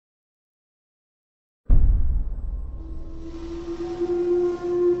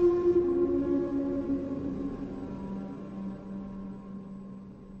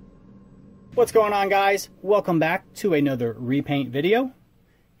What's going on, guys? Welcome back to another repaint video.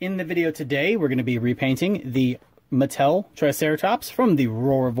 In the video today, we're going to be repainting the Mattel Triceratops from the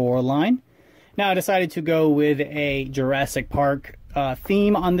Roarvor line. Now, I decided to go with a Jurassic Park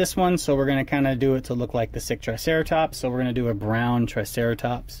theme on this one, so we're going to kind of do it to look like the sick Triceratops. So we're going to do a brown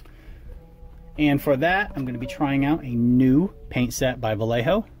Triceratops. And for that, I'm going to be trying out a new paint set by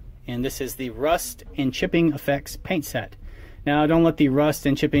Vallejo. And this is the Rust and Chipping Effects paint set. Now, don't let the rust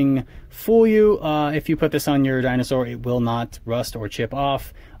and chipping fool you. If you put this on your dinosaur, it will not rust or chip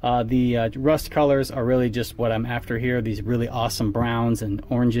off. The rust colors are really just what I'm after here. These really awesome browns and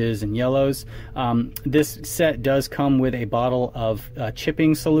oranges and yellows. This set does come with a bottle of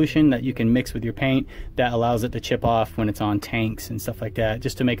chipping solution that you can mix with your paint that allows it to chip off when it's on tanks and stuff like that,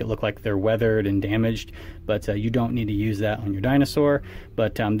 just to make it look like they're weathered and damaged. But you don't need to use that on your dinosaur.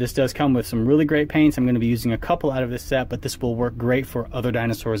 But this does come with some really great paints. I'm going to be using a couple out of this set, but this will work great for other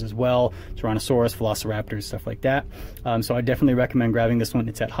dinosaurs as well. Tyrannosaurus, Velociraptors, stuff like that. So I definitely recommend grabbing this one.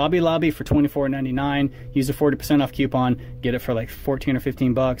 It's at Hobby Lobby for $24.99. Use a 40% off coupon. Get it for like 14 or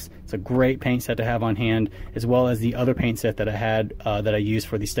 15 bucks. It's a great paint set to have on hand, as well as the other paint set that I had that I used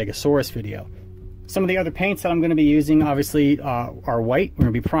for the Stegosaurus video. Some of the other paints that I'm going to be using, obviously, are white. We're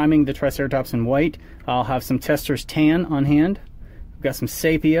going to be priming the Triceratops in white. I'll have some Tester's Tan on hand. I've got some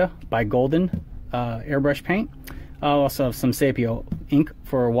Sepia by Golden airbrush paint. I'll also have some Sepia ink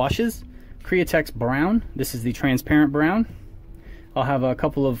for washes. Createx Brown. This is the transparent brown. I'll have a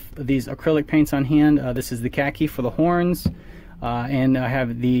couple of these acrylic paints on hand. This is the khaki for the horns. And I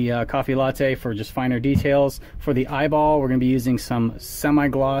have the coffee latte for just finer details. For the eyeball, we're going to be using some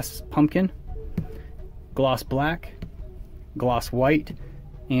semi-gloss pumpkin, gloss black, gloss white,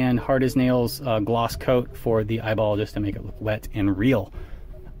 and hard as nails gloss coat for the eyeball, just to make it look wet and real.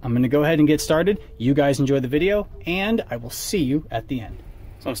 I'm going to go ahead and get started. You guys enjoy the video, and I will see you at the end.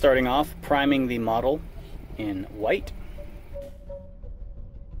 So I'm starting off priming the model in white.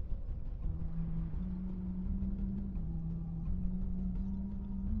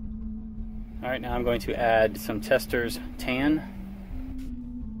 All right, now I'm going to add some Tester's Tan.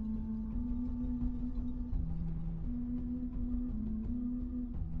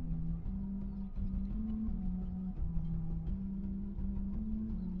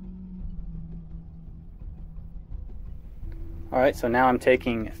 Alright, so now I'm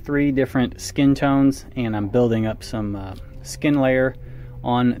taking 3 different skin tones and I'm building up some skin layer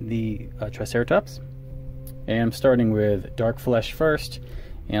on the Triceratops. And I'm starting with dark flesh first,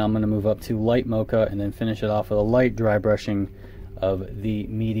 and I'm going to move up to light mocha and then finish it off with a light dry brushing of the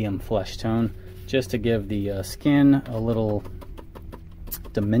medium flesh tone, just to give the skin a little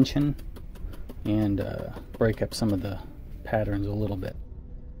dimension and break up some of the patterns a little bit.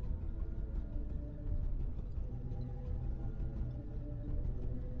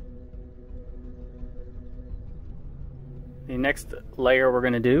 The next layer we're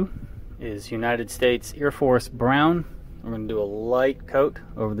going to do is United States Air Force Brown. We're going to do a light coat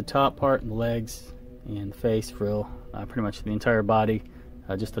over the top part and the legs and face, frill, pretty much the entire body.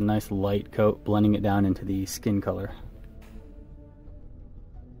 Just a nice light coat, blending it down into the skin color.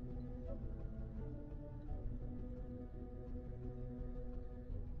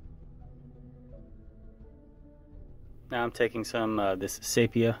 Now I'm taking some this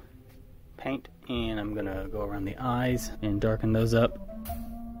Sepia paint, and I'm gonna go around the eyes and darken those up.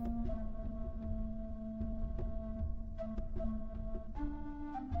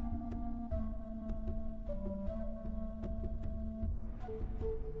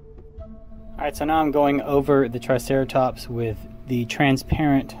 Alright, so now I'm going over the Triceratops with the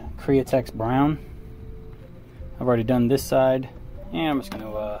transparent Createx Brown. I've already done this side, and I'm just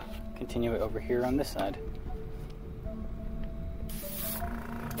gonna continue it over here on this side.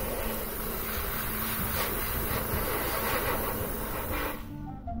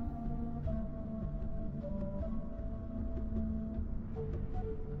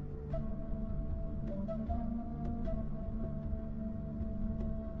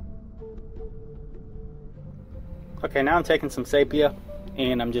 Okay, now I'm taking some Sepia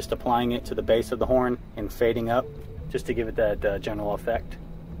and I'm just applying it to the base of the horn and fading up, just to give it that general effect.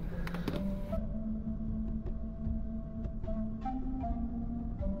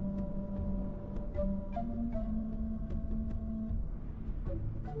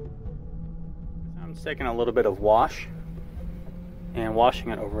 I'm just taking a little bit of wash and washing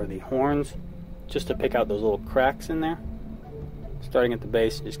it over the horns, just to pick out those little cracks in there. Starting at the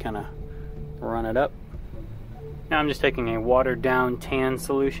base, just kind of run it up. Now I'm just taking a watered down tan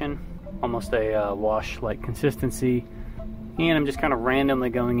solution, almost a wash-like consistency, and I'm just kind of randomly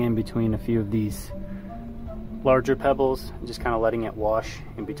going in between a few of these larger pebbles, just kind of letting it wash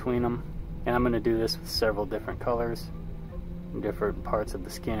in between them. And I'm going to do this with several different colors and different parts of the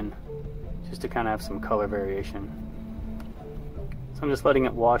skin, just to kind of have some color variation. So I'm just letting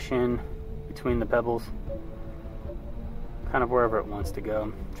it wash in between the pebbles, kind of wherever it wants to go.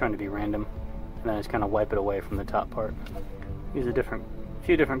 I'm trying to be random, and then I just kind of wipe it away from the top part. Use a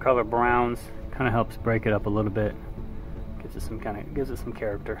few different color browns, kind of helps break it up a little bit. Gives it some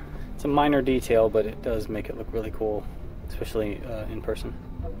character. It's a minor detail, but it does make it look really cool, especially in person.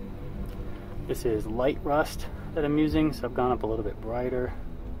 This is light rust that I'm using, so I've gone up a little bit brighter,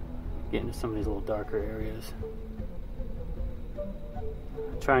 get into some of these little darker areas.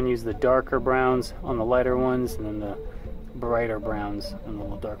 Try and use the darker browns on the lighter ones, and then the brighter browns on the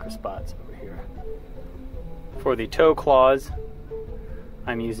little darker spots over here. For the toe claws,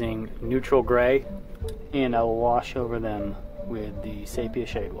 I'm using neutral gray, and I'll wash over them with the sepia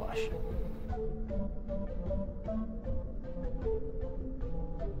shade wash.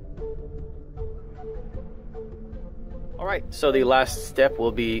 Alright, so the last step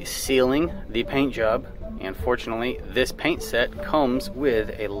will be sealing the paint job, and fortunately this paint set comes with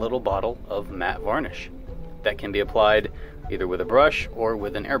a little bottle of matte varnish that can be applied either with a brush or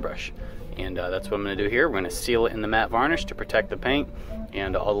with an airbrush. And that's what I'm going to do here. We're going to seal it in the matte varnish to protect the paint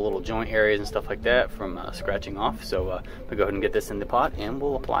and all the little joint areas and stuff like that from scratching off. So we'll go ahead and get this in the pot and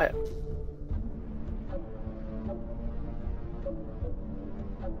we'll apply it.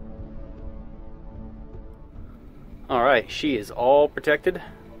 Alright, she is all protected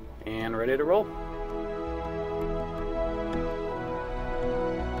and ready to roll.